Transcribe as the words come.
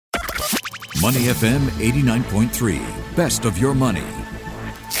Money FM 89.3. Best of your money.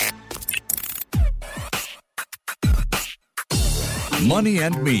 Money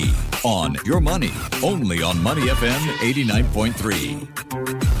and Me on Your Money. Only on Money FM 89.3.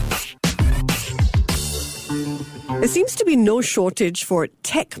 There seems to be no shortage for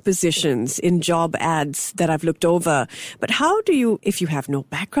tech positions in job ads that I've looked over. But how do you, if you have no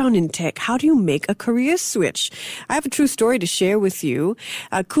background in tech, how do you make a career switch? I have a true story to share with you.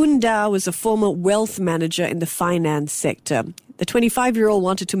 Kun Da was a former wealth manager in the finance sector. The 25-year-old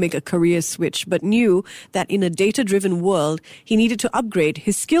wanted to make a career switch, but knew that in a data-driven world, he needed to upgrade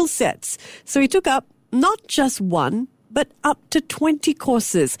his skill sets. So he took up not just one, but up to 20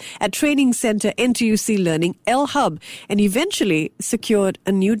 courses at training center NTUC Learning L-Hub, and eventually secured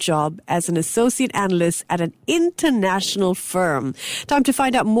a new job as an associate analyst at an international firm. Time to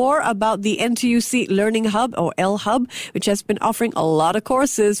find out more about the NTUC Learning Hub, or L-Hub, which has been offering a lot of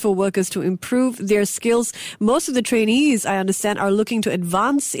courses for workers to improve their skills. Most of the trainees, I understand, are looking to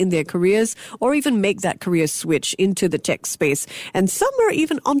advance in their careers or even make that career switch into the tech space. And some are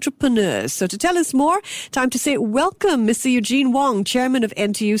even entrepreneurs. So to tell us more, time to say welcome, Mr. Eugene Wong, Chairman of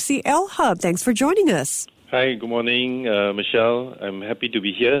NTUC L-Hub. Thanks for joining us. Hi, good morning, Michelle. I'm happy to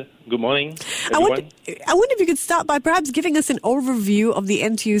be here. Good morning, everyone. I wonder if you could start by perhaps giving us an overview of the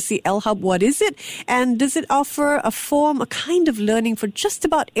NTUC L-Hub. What is it? And does it offer a kind of learning for just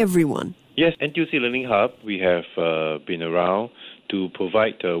about everyone? Yes, NTUC Learning Hub, we have been around to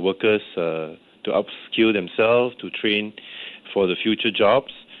provide workers to upskill themselves, to train for the future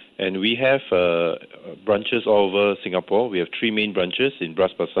jobs. And we have branches all over Singapore. We have 3 main branches in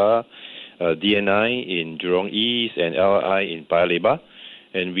Bras Basah, DNI in Jurong East, and LI in Paya Lebar.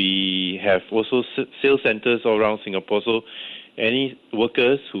 And we have also sales centers all around Singapore. So any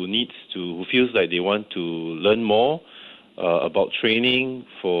workers who feels like they want to learn more about training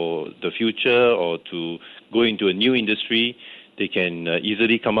for the future or to go into a new industry, they can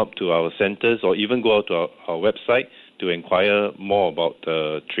easily come up to our centers or even go out to our website to inquire more about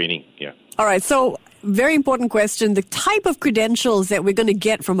training. Yeah. All right. So, very important question. The type of credentials that we're going to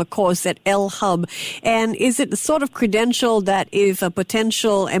get from a course at L-Hub, and is it the sort of credential that if a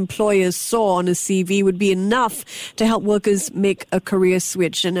potential employer saw on a CV would be enough to help workers make a career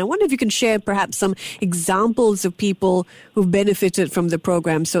switch? And I wonder if you can share perhaps some examples of people who've benefited from the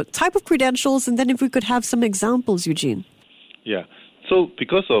program. So, type of credentials, and then if we could have some examples, Eugene. Yeah. So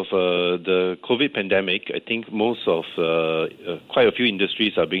because of the COVID pandemic, I think most of quite a few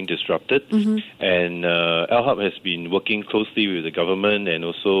industries are being disrupted. Mm-hmm. And L-Hub has been working closely with the government and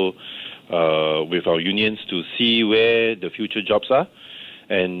also with our unions to see where the future jobs are.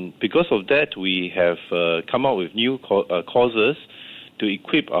 And because of that, we have come out with new courses to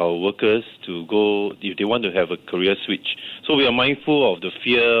equip our workers to go if they want to have a career switch. So we are mindful of the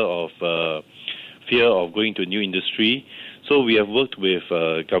fear of going to a new industry. So we have worked with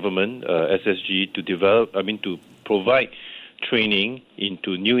government, SSG, to provide training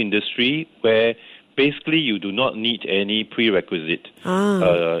into new industry where basically you do not need any prerequisite.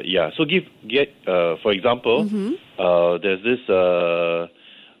 So for example, mm-hmm. There's this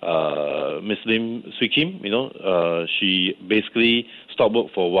Miss Lim Swee Kim. She basically stopped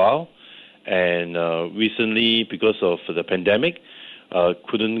work for a while, and recently because of the pandemic,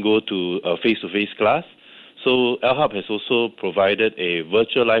 couldn't go to a face-to-face class. So L-Hub has also provided a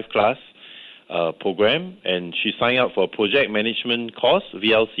virtual live class program, and she signed up for a project management course,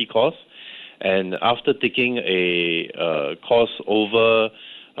 VLC course. And after taking a course over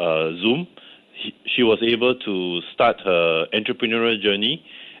Zoom, she was able to start her entrepreneurial journey.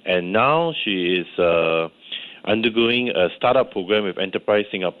 And now she is undergoing a startup program with Enterprise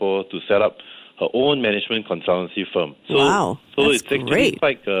Singapore to set up her own management consultancy firm. Wow, so that's it's actually great.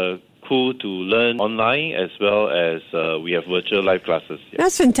 quite cool to learn online as well as we have virtual live classes. Yeah.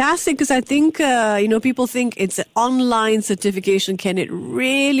 That's fantastic because I think, people think it's an online certification. Can it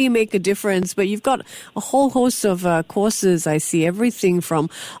really make a difference? But you've got a whole host of courses. I see everything from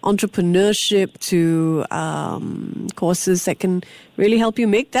entrepreneurship to courses that can really help you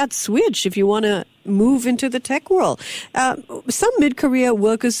make that switch if you want to move into the tech world. Some mid-career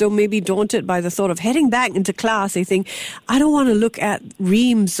workers, though, may be daunted by the thought of heading back into class. They think, I don't want to look at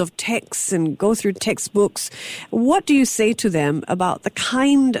reams of texts and go through textbooks. What do you say to them about the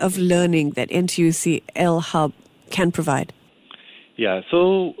kind of learning that NTUC L-Hub can provide? Yeah,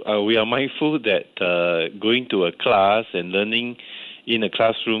 so we are mindful that going to a class and learning in a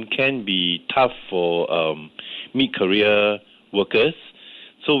classroom can be tough for mid-career workers.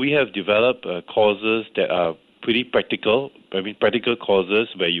 So we have developed courses that are pretty practical. Practical courses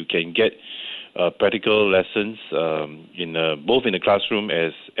where you can get practical lessons in both in the classroom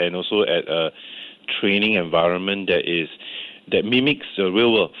and also at a training environment that mimics the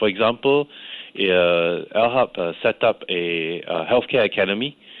real world. For example, LHub set up a healthcare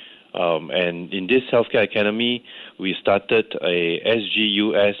academy, and in this healthcare academy, we started a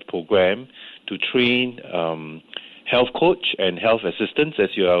SGUS program to train health coach and health assistants.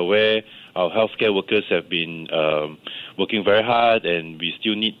 As you are aware, our healthcare workers have been working very hard, and we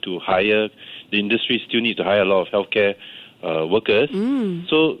still need to hire. The industry still needs to hire a lot of healthcare workers.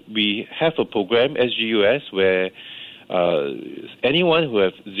 So we have a program, SGUS, where anyone who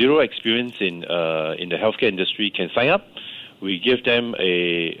has zero experience in the healthcare industry can sign up. We give them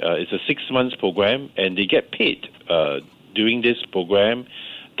it's a 6 months program, and they get paid during this program,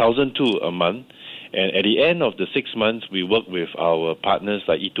 $1,200 a month. And at the end of the 6 months, we work with our partners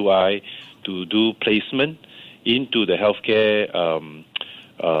like E2I to do placement into the healthcare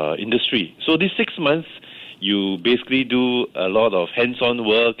industry. So these 6 months, you basically do a lot of hands-on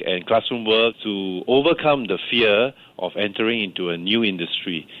work and classroom work to overcome the fear of entering into a new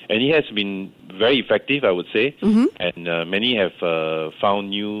industry. And it has been very effective, I would say, and many have found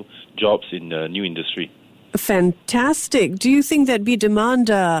new jobs in the new industry. Fantastic. Do you think there'd be demand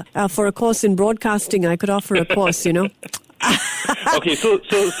for a course in broadcasting? I could offer a course, you know. Okay, so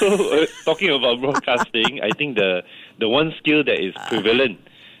talking about broadcasting, I think the one skill that is prevalent,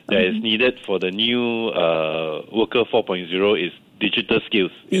 that is needed for the new Worker 4.0 is digital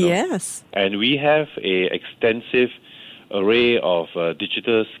skills. You know? Yes. And we have a extensive array of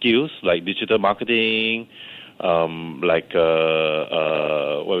digital skills like digital marketing, like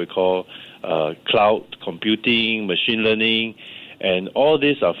what we call cloud computing, machine learning, and all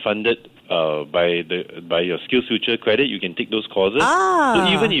these are funded by your SkillsFuture credit. You can take those courses. So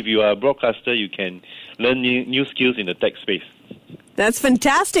even if you are a broadcaster, you can learn new skills in the tech space. That's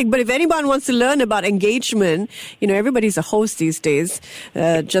fantastic. But if anyone wants to learn about engagement, you know, everybody's a host these days.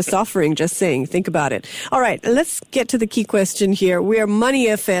 Just saying. Think about it. All right, let's get to the key question here. We are Money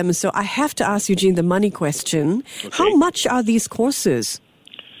FM, so I have to ask Eugene the money question. Okay. How much are these courses?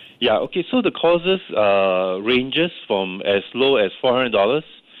 Yeah, okay, so the courses ranges from as low as $400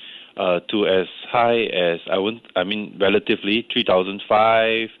 to as high as, relatively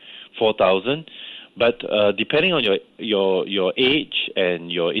 $3,500, $4,000. But depending on your age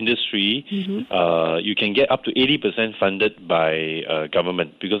and your industry, you can get up to 80% funded by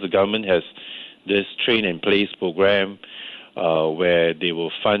government, because the government has this train and place program where they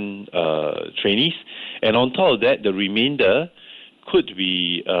will fund trainees. And on top of that, the remainder could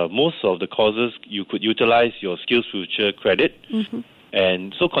be most of the courses you could utilize your SkillsFuture credit.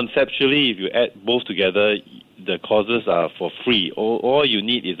 And so conceptually, if you add both together, the courses are for free. All you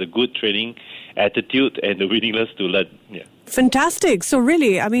need is a good training attitude and the willingness to learn. Yeah. Fantastic. So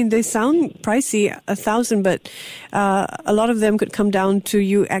really, I mean, they sound pricey, $1,000, but a lot of them could come down to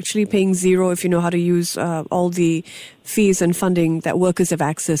you actually paying zero if you know how to use all the fees and funding that workers have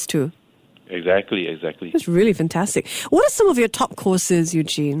access to. Exactly. That's really fantastic. What are some of your top courses,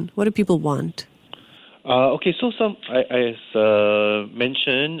 Eugene? What do people want? Okay, so as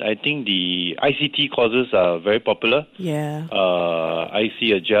mentioned, I think the ICT courses are very popular. Yeah.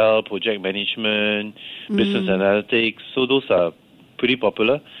 IC Agile, project management, business analytics. So those are pretty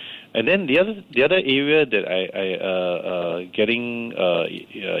popular. And then the other area that I getting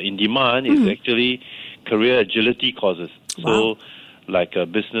in demand is actually career agility courses. Wow. So like a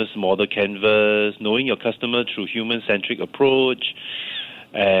business model canvas, knowing your customer through human-centric approach,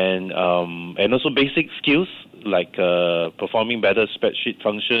 and also basic skills like performing better spreadsheet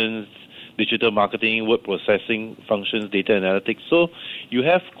functions, digital marketing, word processing functions, data analytics. So you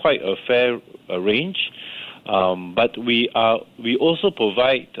have quite a fair range, but we also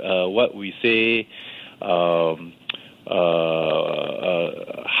provide what we say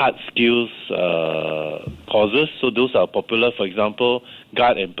hard skills courses. So those are popular. For example,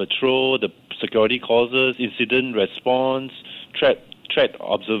 guard and patrol, the security courses, incident response, threat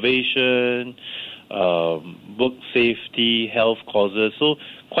observation, work safety, health courses. So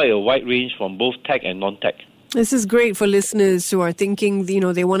quite a wide range from both tech and non-tech. This is great for listeners who are thinking, you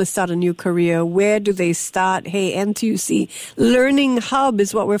know, they want to start a new career. Where do they start? Hey, NTUC Learning Hub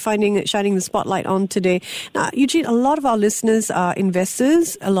is what we're shining the spotlight on today. Now, Eugene, a lot of our listeners are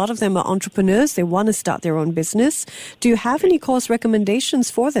investors. A lot of them are entrepreneurs. They want to start their own business. Do you have any course recommendations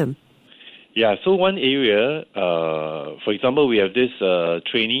for them? Yeah, so one area, for example, we have this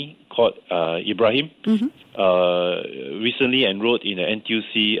trainee called Ibrahim, recently enrolled in the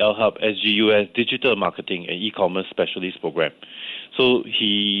NTUC LHub SGUS Digital Marketing and E-commerce Specialist Program. So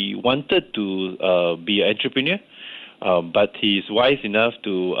he wanted to be an entrepreneur, But he's wise enough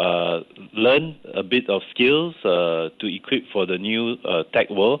to learn a bit of skills to equip for the new tech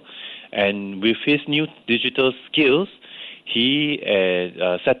world. And with his new digital skills, he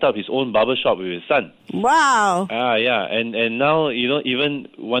set up his own barbershop with his son. Wow. Yeah. And now, even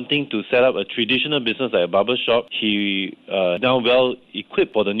wanting to set up a traditional business like a barbershop, he now well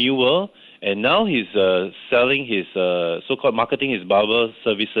equipped for the new world. And now he's selling his so-called marketing his barber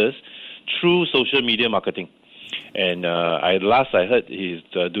services through social media marketing. And last I heard, he's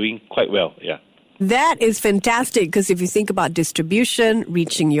doing quite well. Yeah. That is fantastic, because if you think about distribution,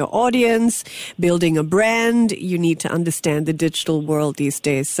 reaching your audience, building a brand, you need to understand the digital world these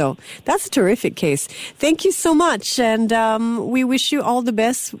days. So that's a terrific case. Thank you so much. And we wish you all the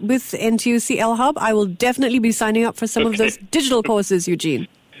best with NTUC LHub. I will definitely be signing up for some of those digital courses, Eugene.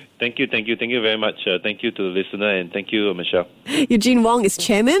 Thank you very much. Thank you to the listener, and thank you, Michelle. Eugene Wong is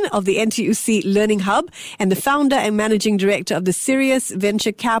chairman of the NTUC Learning Hub and the founder and managing director of the Sirius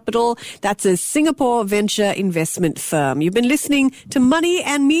Venture Capital. That's a Singapore venture investment firm. You've been listening to Money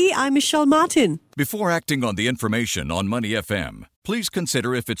and Me. I'm Michelle Martin. Before acting on the information on Money FM, please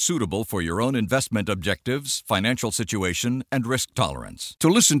consider if it's suitable for your own investment objectives, financial situation, and risk tolerance. To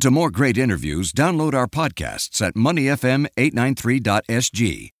listen to more great interviews, download our podcasts at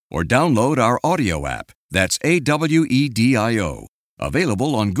moneyfm893.sg or download our audio app. That's AWEDIO.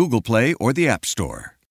 Available on Google Play or the App Store.